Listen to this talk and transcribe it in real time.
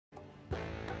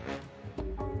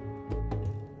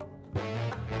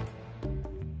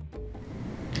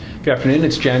Good afternoon,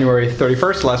 it's January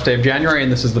 31st, last day of January,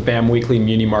 and this is the BAM Weekly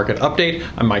Muni Market Update.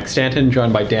 I'm Mike Stanton,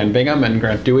 joined by Dan Bingham and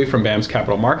Grant Dewey from BAM's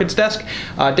Capital Markets Desk.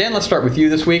 Dan, let's start with you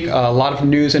this week. A lot of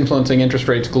news influencing interest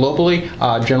rates globally,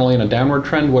 generally in a downward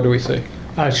trend. What do we see?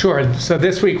 Sure. So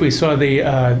this week we saw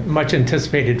the much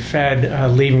anticipated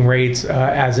Fed leaving rates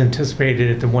as anticipated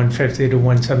at the 150 to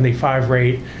 175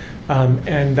 rate.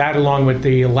 And that, along with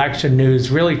the election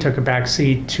news, really took a back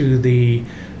seat to the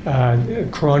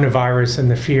coronavirus and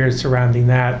the fears surrounding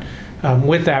that.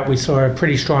 With that, we saw a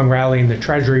pretty strong rally in the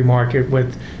Treasury market,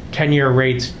 with 10-year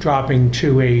rates dropping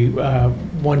to a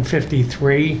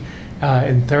 153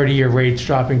 and 30-year rates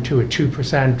dropping to a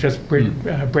 2%, just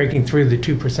breaking through the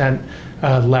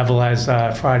 2% level as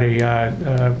Friday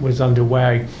was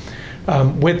underway.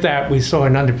 With that, we saw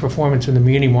an underperformance in the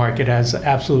muni market as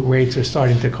absolute rates are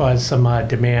starting to cause some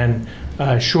demand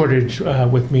shortage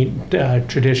with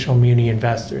traditional muni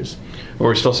investors. Well,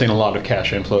 we're still seeing a lot of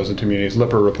cash inflows into munis.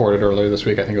 Lipper reported earlier this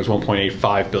week, I think it was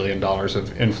 $1.85 billion of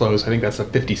inflows. I think that's the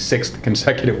 56th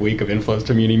consecutive week of inflows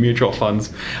to muni mutual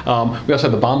funds. We also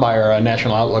had the Bond Buyer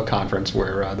National Outlook Conference,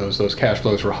 where those cash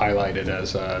flows were highlighted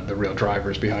as the real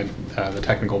drivers behind the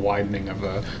technical widening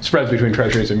of spreads between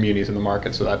treasuries and munis in the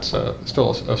market. So that's still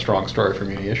a strong story for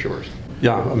muni issuers.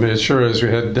 Yeah, I mean, it sure is. We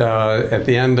had at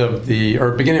the end of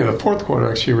beginning of the fourth quarter,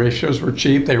 actually, ratios were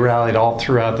cheap. They rallied all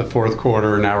throughout the fourth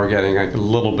quarter. Now we're getting like a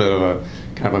little bit of a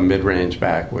kind of a mid-range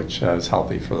back, which is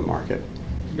healthy for the market.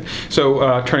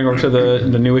 So turning over to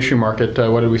the new issue market,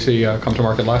 what did we see come to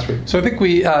market last week? So I think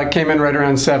we came in right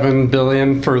around $7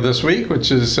 billion for this week, which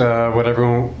is what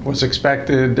everyone was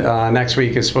expected. Next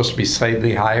week is supposed to be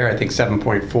slightly higher, I think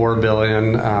 $7.4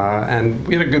 billion. And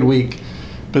we had a good week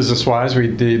business-wise. We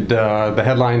did, the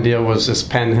headline deal was this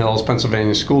Penn Hills,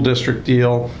 Pennsylvania School District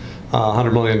deal,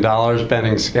 $100 million.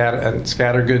 Benning and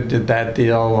Scattergood did that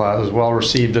deal. It was well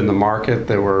received in the market.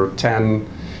 There were 10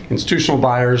 institutional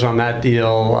buyers on that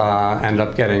deal, ended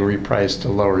up getting repriced to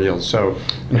lower yields. So,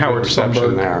 and Howard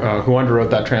Sundberg, who underwrote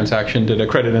that transaction, did a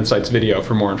Credit Insights video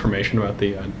for more information about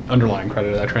the underlying credit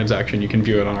of that transaction. You can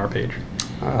view it on our page.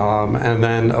 And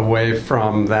then away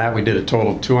from that, we did a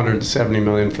total of $270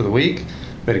 million for the week.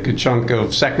 We had a good chunk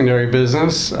of secondary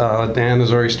business. Dan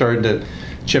has already started to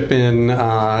chip in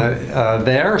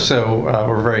there, so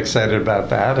we're very excited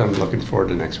about that. I'm looking forward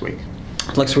to next week.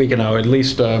 Next week, at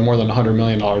least more than $100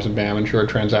 million in BAM insured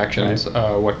transactions.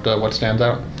 Right. What stands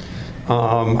out?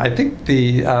 I think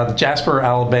the Jasper,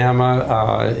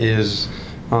 Alabama is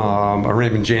a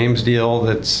Raymond James deal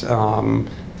that's on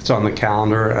the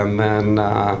calendar, and then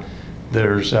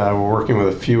we're working with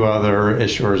a few other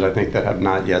issuers, I think, that have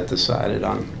not yet decided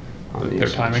on their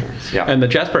timing. Yeah. And the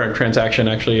Jasper transaction,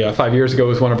 actually, 5 years ago,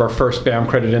 was one of our first BAM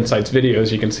Credit Insights videos.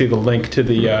 You can see the link to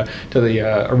the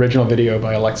original video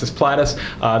by Alexis Plattis.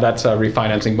 That's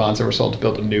refinancing bonds that were sold to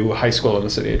build a new high school in the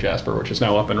city of Jasper, which is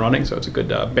now up and running. So it's a good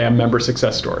BAM member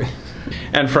success story.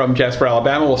 And from Jasper,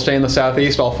 Alabama, we'll stay in the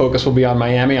southeast. All focus will be on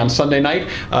Miami on Sunday night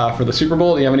for the Super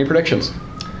Bowl. Do you have any predictions?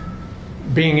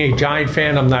 Being a Giant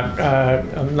fan, I'm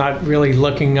not really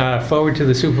looking forward to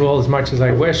the Super Bowl as much as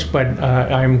I wish, but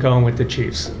I'm going with the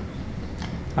Chiefs.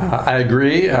 I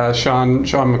agree. Sean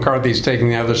McCarthy's taking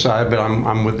the other side, but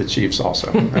I'm with the Chiefs also.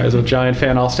 As a Giant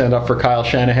fan, I'll stand up for Kyle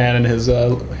Shanahan and his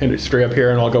history up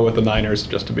here, and I'll go with the Niners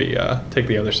just to take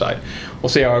the other side. We'll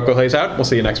see how it plays out. We'll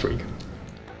see you next week.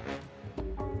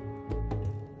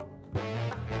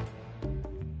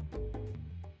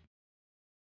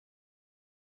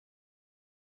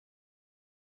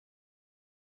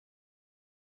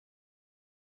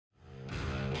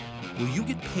 Will you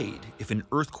get paid if an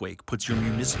earthquake puts your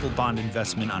municipal bond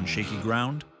investment on shaky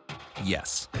ground?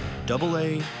 Yes.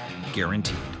 AA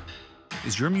guaranteed.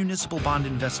 Is your municipal bond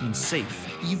investment safe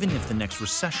even if the next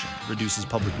recession reduces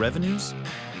public revenues?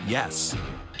 Yes.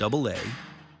 AA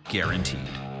guaranteed.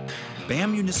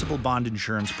 BAM Municipal Bond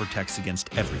Insurance protects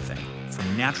against everything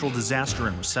from natural disaster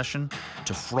and recession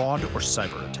to fraud or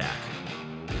cyber attack.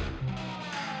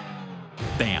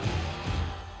 BAM.